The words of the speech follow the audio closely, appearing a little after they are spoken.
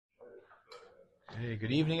Hey,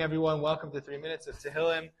 good evening, everyone. Welcome to 3 Minutes of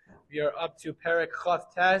Tehillim. We are up to Perek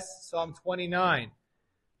Tes, Psalm 29.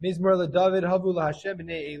 Mizmor LeDavid, Havu LaHashem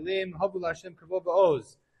b'nei Elim, Havu LaHashem kavod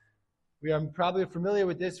va'oz. We are probably familiar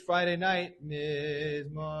with this Friday night.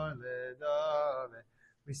 Mizmor LeDavid.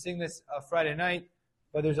 We sing this Friday night,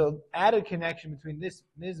 but there's an added connection between this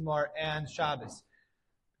Mizmor and Shabbos.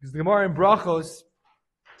 Because the Gemara in Brachos,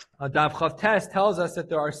 Daf Tes, tells us that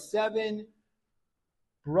there are 7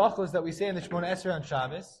 brachos that we say in the Shemona Esrei on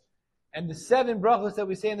Shabbos, and the 7 brachos that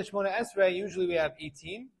we say in the Shemona Esrei, usually we have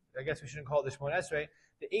 18. I guess we shouldn't call it the Shemona Esrei.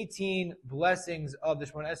 The 18 blessings of the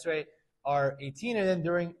Shemona Esrei are 18, and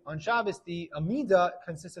then on Shabbos, the Amida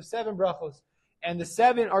consists of 7 brachos, and the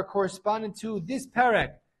 7 are corresponding to this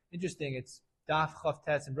Perek. Interesting, it's Daf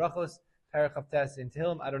Tes in Brachos, Perek Tes in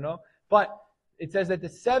Tehillim, I don't know, but it says that the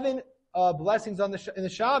 7 blessings in the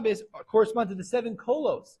Shabbos correspond to the 7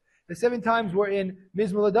 kolos. The 7 times we're in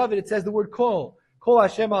Mizmor LeDavid, it says the word kol. Kol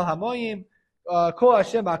Hashem al hamoyim, kol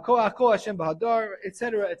Hashem ba'koach, kol Hashem ba'hadar,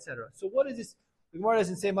 etc., etc. So what is this? The Gemara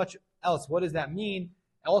doesn't say much else. What does that mean?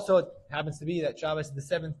 Also, it happens to be that Shabbos is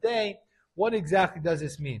the 7th day. What exactly does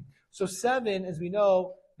this mean? So 7, as we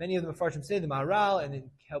know, many of the Mefarshim say, the Maharal, and in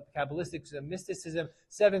Kabbalistic mysticism,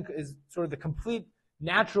 7 is sort of the complete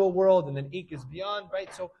natural world, and then 8 is beyond,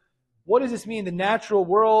 right? So what does this mean, the natural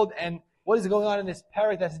world, and what is going on in this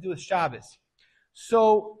parak that has to do with Shabbos?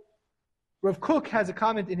 So, Rav Kook has a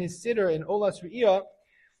comment in his Siddur in Olas Re'iyah,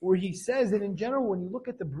 where he says that in general, when you look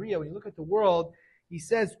at the Bria, when you look at the world, he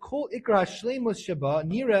says, Kol ikra shleimus shaba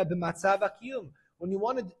nira b'matzav hakiyum. When you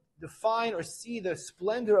want to define or see the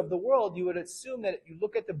splendor of the world, you would assume that you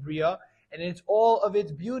look at the Bria, and it's all of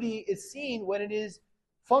its beauty is seen when it is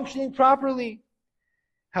functioning properly.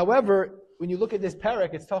 However, when you look at this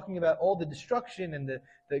parak, it's talking about all the destruction and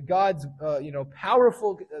the God's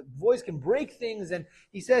powerful voice can break things. And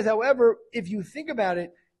he says, however, if you think about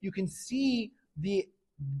it, you can see the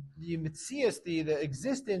mitzias, the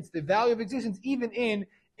existence, the value of existence, even in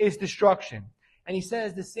its destruction. And he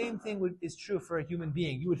says the same thing is true for a human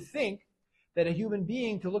being. You would think that a human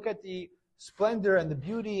being, to look at the splendor and the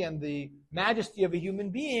beauty and the majesty of a human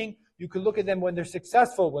being, you could look at them when they're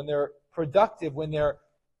successful, when they're productive, when they're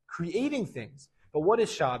creating things. But what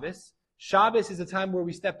is Shabbos? Shabbos is a time where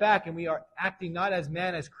we step back and we are acting not as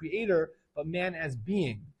man as creator, but man as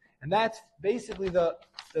being. And that's basically the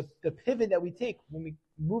pivot that we take. When we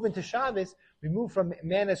move into Shabbos, we move from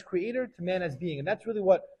man as creator to man as being. And that's really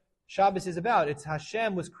what Shabbos is about. It's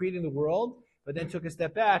Hashem was creating the world, but then took a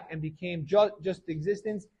step back and became just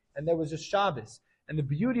existence, and there was just Shabbos. And the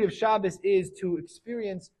beauty of Shabbos is to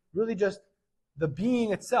experience really just the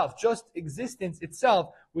being itself, just existence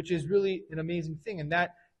itself, which is really an amazing thing. And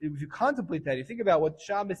that, if you contemplate that, you think about what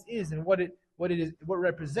Shabbos is and what it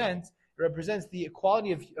represents. It represents the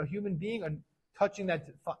equality of a human being and touching that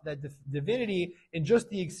divinity in just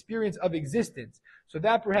the experience of existence. So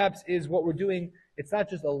that perhaps is what we're doing. It's not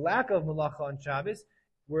just a lack of malacha on Shabbos.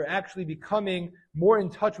 We're actually becoming more in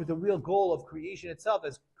touch with the real goal of creation itself,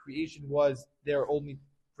 as creation was there only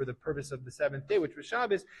for the purpose of the 7th day, which was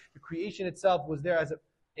Shabbos. The creation itself was there as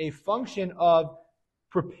a function of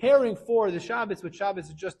preparing for the Shabbos, which Shabbos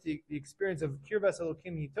is just the experience of Kirvas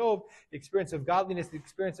Elokim Hitov, the experience of godliness, the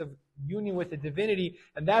experience of union with the divinity,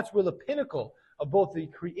 and that's where the pinnacle of both the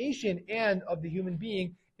creation and of the human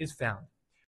being is found.